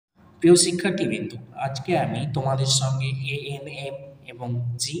প্রিয় শিক্ষার্থীবৃন্দ, আজকে আমি তোমাদের সঙ্গে এএনএম এবং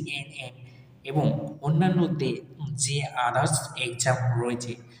জিএনএম এবং অন্যান্য যে আদার্স এক্সাম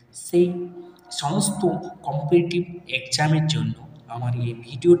রয়েছে সেই সমস্ত কম্পিটিটিভ এক্সামের জন্য আমার এই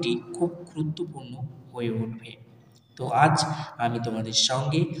ভিডিওটি খুব গুরুত্বপূর্ণ হয়ে উঠবে। তো আজ আমি তোমাদের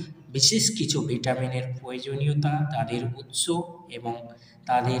সঙ্গে বিশেষ কিছু ভিটামিনের প্রয়োজনীয়তা, তাদের উৎস এবং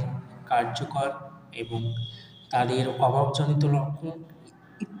তাদের কার্যকর এবং তাদের অভাবজনিত লক্ষণ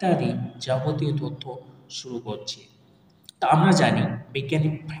ইত্যাদি যাবতীয় তথ্য শুরু করছি। তা আমরা জানি বিজ্ঞানী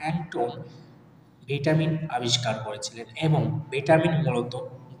ফ্র্যাঙ্কটন ভিটামিন আবিষ্কার করেছিলেন এবং ভিটামিন মূলত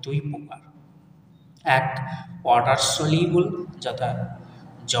দুই প্রকার। এক, ওয়াটার সলিউবল যথা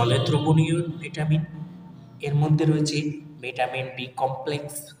জলে দ্রবণীয় ভিটামিন, এর মধ্যে রয়েছে ভিটামিন বি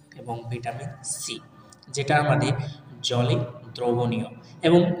কমপ্লেক্স এবং ভিটামিন সি যেটা আমাদের জলে দ্রবণীয়,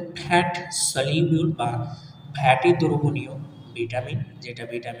 এবং ফ্যাট সলিউবল বা ফ্যাটি দ্রবণীয় ভিটামিন যেটা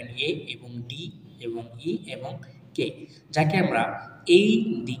ভিটামিন এ এবং ডি এবং ই এবং কে, যাকে আমরা এই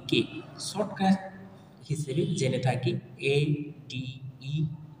দিকে শর্টকাট হিসেবে জেনে থাকি এ ডি ই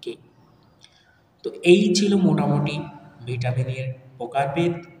কে। তো এই ছিল মোটামুটি ভিটামিনের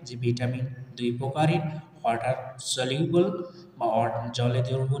প্রকারভেদ, যে ভিটামিন দুই প্রকারের, ওয়াটার সলিউবল বা জলে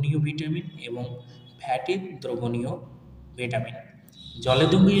দ্রবণীয় ভিটামিন এবং ফ্যাটে দ্রবণীয় ভিটামিন। জলে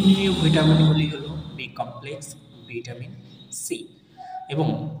দ্রবণীয় ভিটামিনগুলি হল বি কমপ্লেক্স, ভিটামিন সি, এবং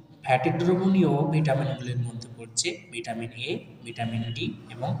ফ্যাটে দ্রবণীয় ভিটামিনগুলির মধ্যে পড়ছে ভিটামিন এ, ভিটামিন ডি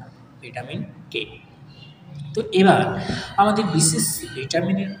এবং ভিটামিন কে। তো এবার আমাদের বিশেষ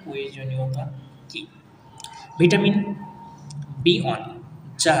ভিটামিনের প্রয়োজনীয়তা কি? ভিটামিন বি1,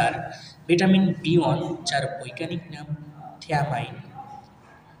 ভিটামিন বি1 যার বৈজ্ঞানিক নাম থিয়ামাইন,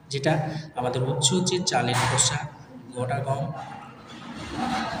 যেটা আমাদের উৎস হচ্ছে চালের খোসা, গোটা গম।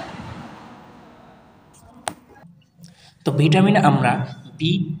 তো ভিটামিন আমরা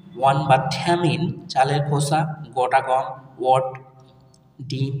বি1 বা থিয়ামিন চালের খোসা, গোটা গম, ওট,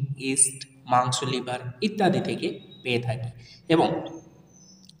 ডিম, ইস্ট, মাংস, লিভার ইত্যাদি থেকে পেয়ে থাকি। এবং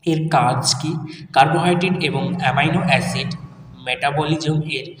এর কাজ কি? কার্বোহাইড্রেট এবং অ্যামাইনো অ্যাসিড মেটাবলিজম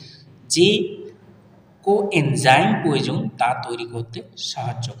এর যে কোএনজাইম প্রয়োজন তা তৈরি করতে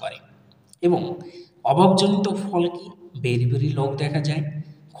সাহায্য করে। এবং অভাবজনিত ফল কি? বেরি বেরি লোক দেখা যায়,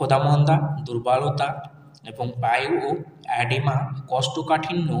 ক্ষুধামন্দা, দুর্বলতা এবং বায়ু ও অ্যাডেমা,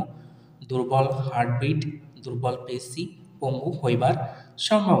 কোষ্ঠকাঠিন্য, দুর্বল হার্টবিট, দুর্বল পেশি, পঙ্গু হইবার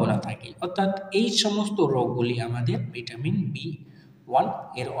সম্ভাবনা থাকে। অর্থাৎ এই সমস্ত রোগগুলি আমাদের ভিটামিন বি1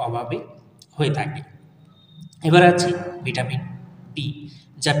 এর অভাবে হয়ে থাকে। এবার আছে ভিটামিন বি,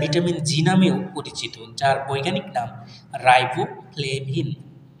 যা ভিটামিন জি নামেও পরিচিত, যার বৈজ্ঞানিক নাম রাইবোফ্লেভিন,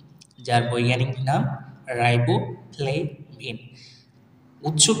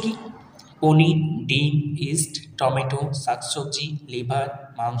 উৎস কি? পনির, ডিম, ইস্ট, টমেটো, শাকসবজি, লিভার,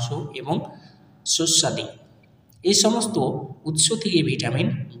 মাংস এবং শস্যাদি। এই সমস্ত উৎস থেকে ভিটামিন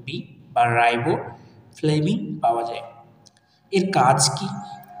বি বা রাইবোফ্লেভিন পাওয়া যায়। এর কাজ কি?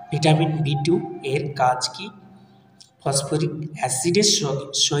 ভিটামিন বি2 এর কাজ কি? ফসফরিক অ্যাসিডের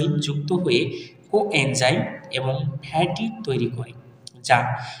সহিত যুক্ত হয়ে কোএনজাইম এবং ফ্যাটি তৈরি করে, যা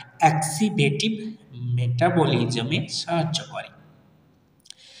অক্সিডেটিভ মেটাবলিজমে সাহায্য করে।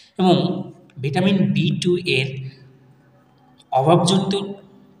 এবং ভিটামিন বি2 এর অভাবজনিত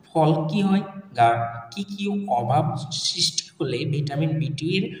ফল কি হয়? কি কি অভাব সৃষ্টি হলে ভিটামিন বি2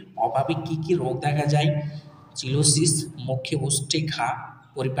 এর অভাবে কি কি রোগ দেখা যায়? চিলোসিস, মুখে উষ্টে ঘা,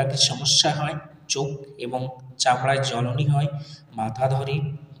 পরিপাকের সমস্যা হয়, চোখ এবং চামড়ায় জ্বলনি হয়, মাথা ধরে,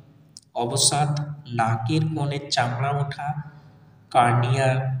 অবসাদ, নাকের কোণের চামড়া ওঠা, কার্নিয়া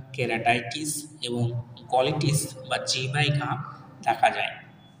কেরাটাইটিস এবং কলিটিস বা জিহ্বায় ঘা দেখা যায়।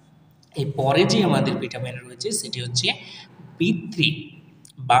 এই পরে যে আমাদের ভিটামিন রয়েছে সেটি হচ্ছে বি3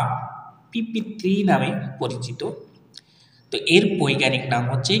 বা পিপি3 নামে পরিচিত। তো এর বৈজ্ঞানিক নাম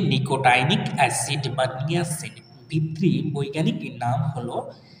হচ্ছে নিকোটাইনিক অ্যাসিড বা নিয়াসিন। বি3 বৈজ্ঞানিক নাম হলো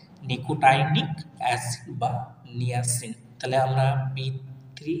নিকোটাইনিক অ্যাসিড বা নিয়াসিন। তাহলে আমরা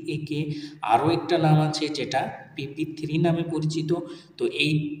বি3 একে আরও একটা নাম আছে যেটা পিপি3 নামে পরিচিত। তো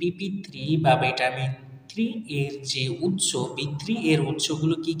এই পিপি3 বা ভিটামিন 3 এর যে উৎস, বি3 এর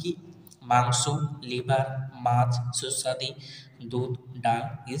উৎসগুলো কি কি? মাংস, লিভার, মাছ, শস্যাদি, দুধ, ডাল,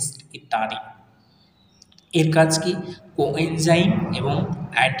 ইস্ট ইত্যাদি। এর কাজ কি? কোএনজাইম এবং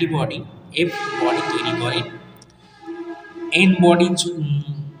অ্যান্টিবডি এফ বডি তৈরি করে।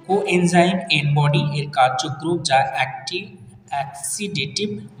 কোএনজাইম এন বডি এর কার্যক্রম, যা অক্সিডেটিভ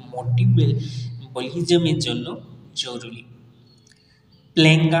মেটাবলিজমের জন্য জরুরি।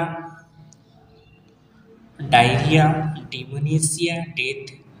 প্লেঙ্গা, ডায়রিয়া, ডিমেনশিয়া, ডেথ,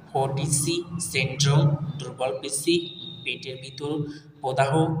 ফোর্টিসি সিন্ড্রোম, দুর্বল পেশি, পেটের ভিতর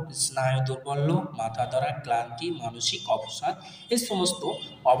প্রদাহ, স্নায়ু দুর্বল্য, মাথা ধরা, ক্লান্তি, মানসিক অবসাদ এই সমস্ত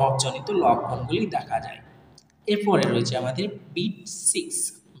অভাবজনিত লক্ষণগুলি দেখা যায়। এরপরে রয়েছে আমাদের বি6,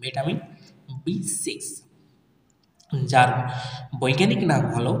 ভিটামিন বি6, যার বৈজ্ঞানিক নাম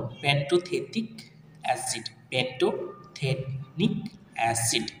হলো পেন্টোথেনিক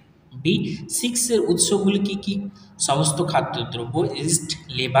অ্যাসিড। বি6 এর উৎসগুলি কি কি? সমস্ত খাদ্যদ্রব্য, ইস্ট,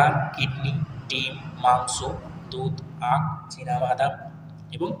 লিভার, কিডনি, ডিম, মাংস, দুধ, আখ, চীনাবাদাম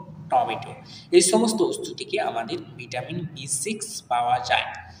এবং টমেটো, এই সমস্ত বস্তু থেকে আমাদের ভিটামিন বি6 পাওয়া যায়।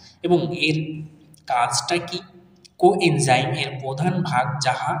 এবং এর কাজটা কি? কোএনজাইম এর প্রধান ভাগ,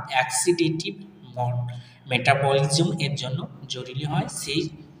 যাহা অক্সিডেটিভ মেটাবলিজম এর জন্য জরুরি হয়, সেই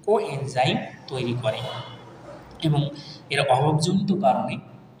কোএনজাইম তৈরি করে। এবং এর অভাবজনিত কারণে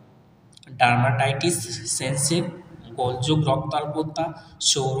ডার্মাটাইটিস, সেন্সের গোলযোগ, রক্তাল্পতা,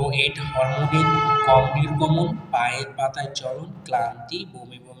 সৌর-এড হরমোনের কম নির্গমন, পায়ের পাতায় জ্বলন, ক্লান্তি,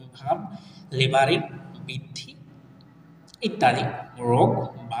 বমি বমি ভাব, লিভারের বৃদ্ধি ইত্যাদি রোগ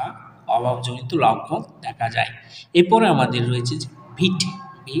বা অভাবজনিত লক্ষণ দেখা যায়। এরপরে আমাদের রয়েছে যে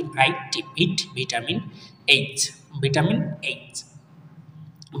ভিটামিন এইচ।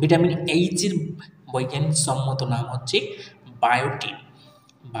 ভিটামিন এইচ এর বৈজ্ঞানিক সম্মত নাম হচ্ছে বায়োটিন,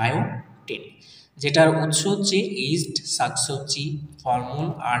 যেটার উৎস হচ্ছে ইস্ট, শাকসবজি, ফলমূল,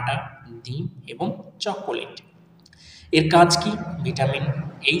 আটা, ডিম এবং চকোলেট। এর কাজ কি? ভিটামিন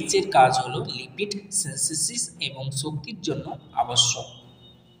এইচ এর কাজ হলো লিপিড সিনথেসিস এবং শক্তির জন্য আবশ্যক।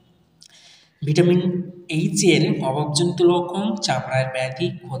 ভিটামিন এইচ এর অভাবজনিত লক্ষণ চামড়ার ব্যাধি,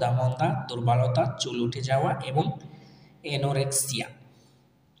 ক্ষুধামন্দা, দুর্বলতা, চুল উঠে যাওয়া এবং অ্যানোরেক্সিয়া।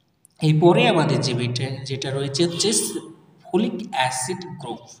 এরপরে আমাদের যেটা রয়েছে হচ্ছে ফলিক অ্যাসিড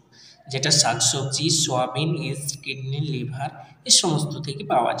গ্রুপ, যেটা শাকসবজি, সয়াবিন, ইস্ট, কিডনি, লিভার এই সমস্ত থেকে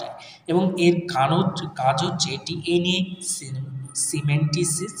পাওয়া যায়। এবং এর কাজ হচ্ছে ডিএনএ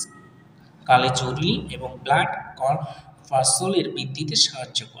সিমেন্টিসিস, কালে জরুরি এবং ব্লাড কর্পাসলের বৃদ্ধিতে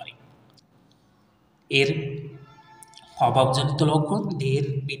সাহায্য করে। এর অভাবজনিত লক্ষণ দেহের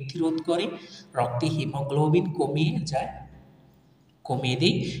বৃদ্ধি রোধ করে, রক্তে হিমোগ্লোবিন কমিয়ে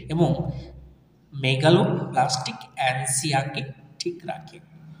দেয় এবং মেগালোপ্লাস্টিক অ্যানসিয়াকে ঠিক রাখে।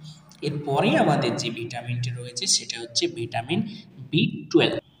 এরপরে আমাদের যে ভিটামিনটি রয়েছে সেটা হচ্ছে ভিটামিন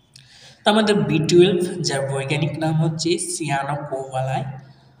বি12। তো আমাদের বি12, যার বৈজ্ঞানিক নাম হচ্ছে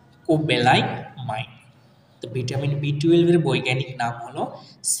সিয়ানোকোবালামাইন। তো ভিটামিন বি12 এর বৈজ্ঞানিক নাম হলো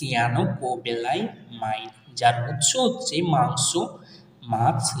সিয়ানোকোবালামাইন, যার উৎস হচ্ছে মাংস,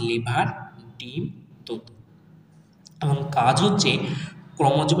 মাছ, লিভার, ডিম, দুধ। এবং কাজ হচ্ছে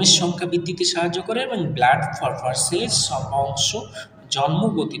ক্রোমোজোমের সংখ্যা বৃদ্ধিতে সাহায্য করে এবং ব্লাড কর্পাসেলের সব অংশ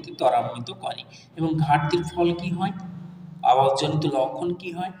জন্মগতিতে ত্বরান্বিত করে। এবং ঘাটতির ফল কি হয়? অভাবজনিত লক্ষণ কি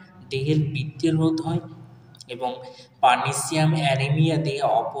হয়? দেহের বৃদ্ধি রোধ হয় এবং পার্নিসিয়াম অ্যানিমিয়া দেহে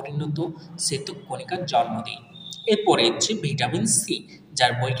অপরিণত শ্বেতকণিকার জন্ম দেয়। এরপরে হচ্ছে ভিটামিন সি,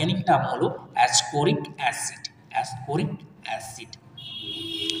 যার বৈজ্ঞানিক নাম হলো অ্যাসকোরিক অ্যাসিড।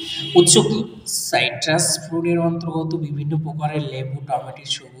 উৎস কি? সাইট্রাস ফ্রুটের অন্তর্গত বিভিন্ন প্রকারের লেবু, টমেটো,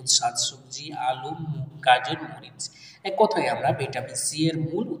 সবুজ শাকসবজি, আলু, গাজর, মরিচ। এক কথায় আমরা ভিটামিন সি এর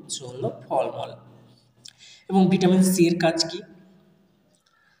মূল উৎস হলো ফলমূল। এবং ভিটামিন সি এর কাজ কি?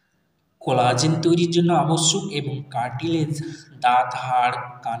 কোলাজেন তৈরির জন্য আবশ্যক এবং কার্টিলেজ, দাঁত, হাড়,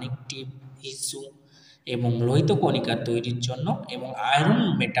 কানেকটিভ টিস্যু এবং লোহিত কণিকা তৈরির জন্য এবং আয়রন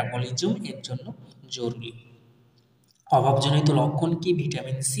মেটাবলিজম এর জন্য জরুরি। অভাবজনিত লক্ষণ কি?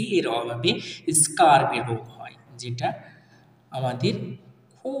 ভিটামিন সি এর অভাবে স্কারবি রোগ হয়, যেটা আমাদের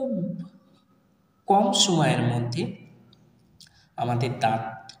খুব কম সময়ের মধ্যে আমাদের দাঁত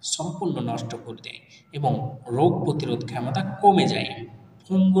সম্পূর্ণ নষ্ট করে দেয় এবং রোগ প্রতিরোধ ক্ষমতা কমে যায়।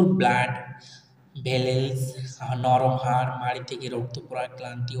 ভঙ্গুর ব্লাড ভেসেলস, নরম হাড়, মাড়ি থেকে রক্ত পড়া,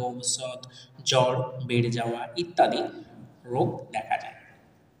 ক্লান্তি, ঔষধ, জ্বর বেড়ে যাওয়া ইত্যাদি রোগ দেখা যায়।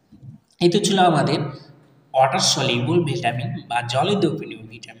 এই তো ছিল আমাদের ওয়াটার সলিউবল ভিটামিন বা জলে দ্রবণীয়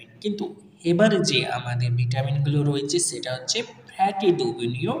ভিটামিন। কিন্তু এবারে যে আমাদের ভিটামিনগুলো রয়েছে সেটা হচ্ছে ফ্যাটি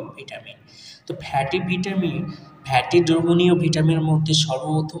দ্রবণীয় ভিটামিন। তো ফ্যাটি দ্রবণীয় ভিটামিনের মধ্যে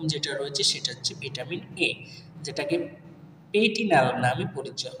সর্বপ্রথম যেটা রয়েছে সেটা হচ্ছে ভিটামিন এ, যেটাকে পেটিনাল নামে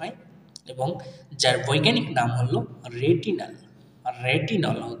পরিচয় হয় এবং যার বৈজ্ঞানিক নাম হলো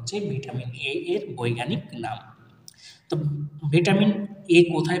রেটিনল হচ্ছে ভিটামিন এ এর বৈজ্ঞানিক নাম। তো ভিটামিন এ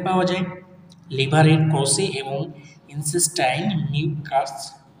কোথায় পাওয়া যায়? লিভারের কোষে এবং ইনসেস্টাইন মিউকাস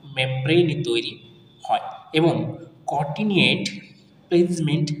মেমব্রেনে তৈরি হয় এবং কর্টিনেট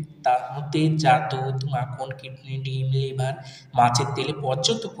প্লেসমেন্ট তার মধ্যে যা দুধ, মাখন, কিডনি, ডিম, লিভার, মাছের তেলে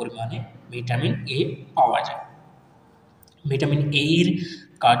পর্যাপ্ত পরিমাণে ভিটামিন এ পাওয়া যায়। ভিটামিন এ এর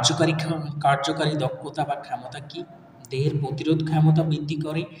কার্যকারী দক্ষতা বা ক্ষমতা কি? দেহের প্রতিরোধ ক্ষমতা বৃদ্ধি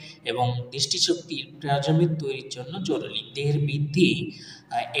করে এবং দৃষ্টিশক্তির প্লাজমিড তৈরির জন্য জরুরি। দেহের বৃদ্ধি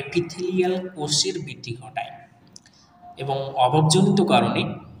এপিথেলিয়াল কোষের বৃদ্ধি ঘটায় এবং অভাবজনিত কারণে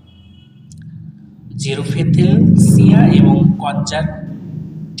জেরোফেথেলসিয়া এবং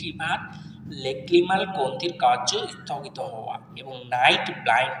কনজাংটিভাল লেক্রিমাল গ্রন্থির কার্য স্থগিত হওয়া এবং নাইট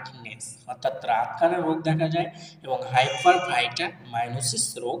ব্লাইন্ডনেস অর্থাৎ রাতকানা রোগ দেখা যায় এবং হাইপারভাইটামাইনোসিস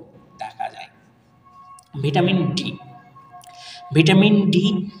রোগ দেখা যায়। ভিটামিন ডি, ভিটামিন ডি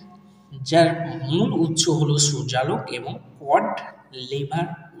যার মূল উৎস হলো সূর্যালোক এবং কড লিভার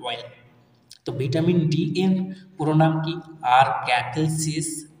অয়েল। তো ভিটামিন ডি এর পুরো নাম কি? আর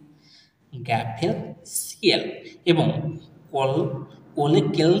গ্যাফেলসিয়াল এবং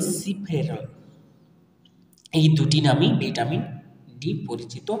কোলেক্যালসিফেরল, এই দুটি নামই ভিটামিন ডি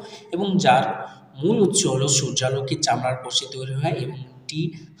পরিচিত এবং যার মূল উৎস হলো সূর্যালোকে চামড়ার কোষে তৈরি হয় এবং ডি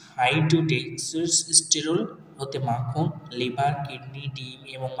হাইড্রোডেক্সস্টেরল হতে মাখন, লিভার, কিডনি, ডিম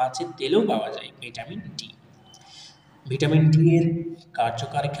এবং মাছের তেলেও পাওয়া যায় ভিটামিন ডি। ভিটামিন ডি এর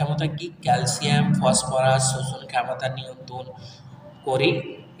কার্যকারী ক্ষমতা কি? ক্যালসিয়াম ফসফরাস শোষণ ক্ষমতা নিয়ন্ত্রণ করে,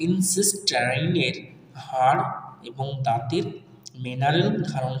 ইনসিস্টাইনের হাড় এবং দাঁতের মিনারেল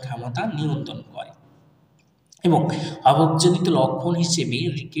ধারণ ক্ষমতা নিয়ন্ত্রণ করে এবং অভাবজনিত লক্ষণ হিসেবে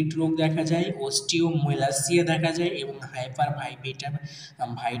রিকেট রোগ দেখা যায়, অস্টিওমালাসিয়া দেখা যায় এবং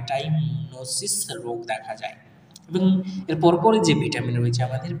হাইপারভাইটামাইনোসিস রোগ দেখা যায়। এবং এর পরপরে যে ভিটামিন রয়েছে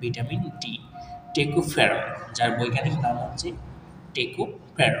আমাদের ভিটামিন ডি, টেকোফেরল, যার বৈজ্ঞানিক নাম হচ্ছে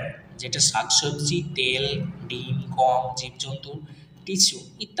টেকোফেরল, যেটা শাকসবজি, তেল, ডিম, গম, জীবজন্তু, টিস্যু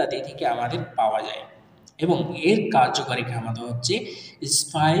ইত্যাদি থেকে আমাদের পাওয়া যায় এবং এর কার্যকারী ক্ষমতা হচ্ছে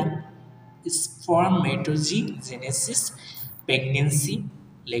স্পারমেটোজেনেসিস, প্রেগন্যান্সি,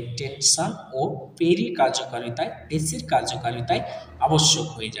 ল্যাকটেশন ও পেরির কার্যকারিতায় পেশির কার্যকারিতায় আবশ্যক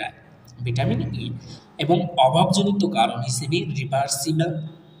হয়ে যায় ভিটামিন ই। এবং অভাবজনিত কারণ হিসেবে রিভার্সিবল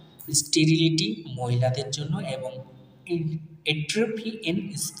স্টেরিলিটি মহিলাদের জন্য এবং এট্রফি ইন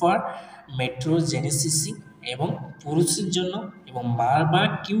স্পারমেটোজেনেসিস এবং পুরুষের জন্য এবং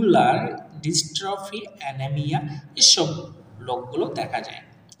মার্বাকিউলার ডিস্ট্রফি, অ্যানিমিয়া এসব রোগগুলো দেখা যায়।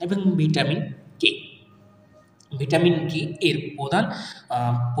 এবং ভিটামিন কে, ভিটামিন কে এর প্রধান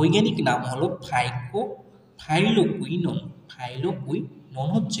বৈজ্ঞানিক নাম হলো ফাইলোকুইনোন। ফাইলোকুইনোন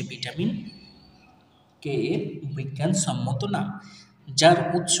হচ্ছে ভিটামিন কে এর বিজ্ঞানসম্মত নাম, যার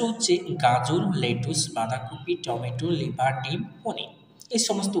উৎস হচ্ছে গাজর, লেটুস, বাঁধাকপি, টমেটো, লিভার, ডিম, পনির। এই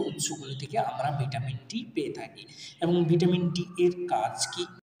সমস্ত উৎসগুলি থেকে আমরা ভিটামিন ডি পেয়ে থাকি। এবং ভিটামিন ডি এর কাজ কি?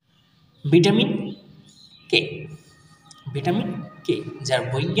 ভিটামিন কে, ভিটামিন কে যার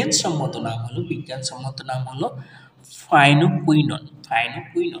বিজ্ঞানসম্মত নাম হলো ফাইনোকুইনোন।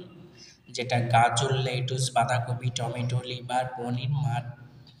 ফাইনোকুইনোন যেটা গাজর, লেটুস, বাঁধাকপি, টমেটো, লিভার, পনির, মাছ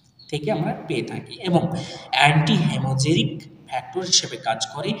থেকে আমরা পেয়ে থাকি এবং অ্যান্টি হেমোজেনিক ফ্যাক্টর হিসেবে কাজ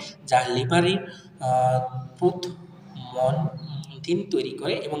করে, যা লিভারের প্রথমদিন তৈরি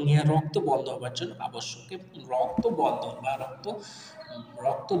করে এবং ইহা রক্ত বন্ধ হওয়ার জন্য আবশ্যক এবং রক্ত বন্ধন বা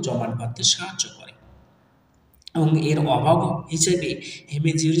রক্ত জমাট বাঁধতে সাহায্য করে। এবং এর অভাব হিসেবে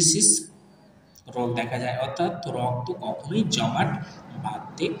হেমেজিওরিসিস রোগ দেখা যায়, অর্থাৎ রক্ত কখনোই জমাট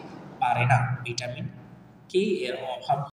বাঁধতে পারে না ভিটামিন কে এর অভাব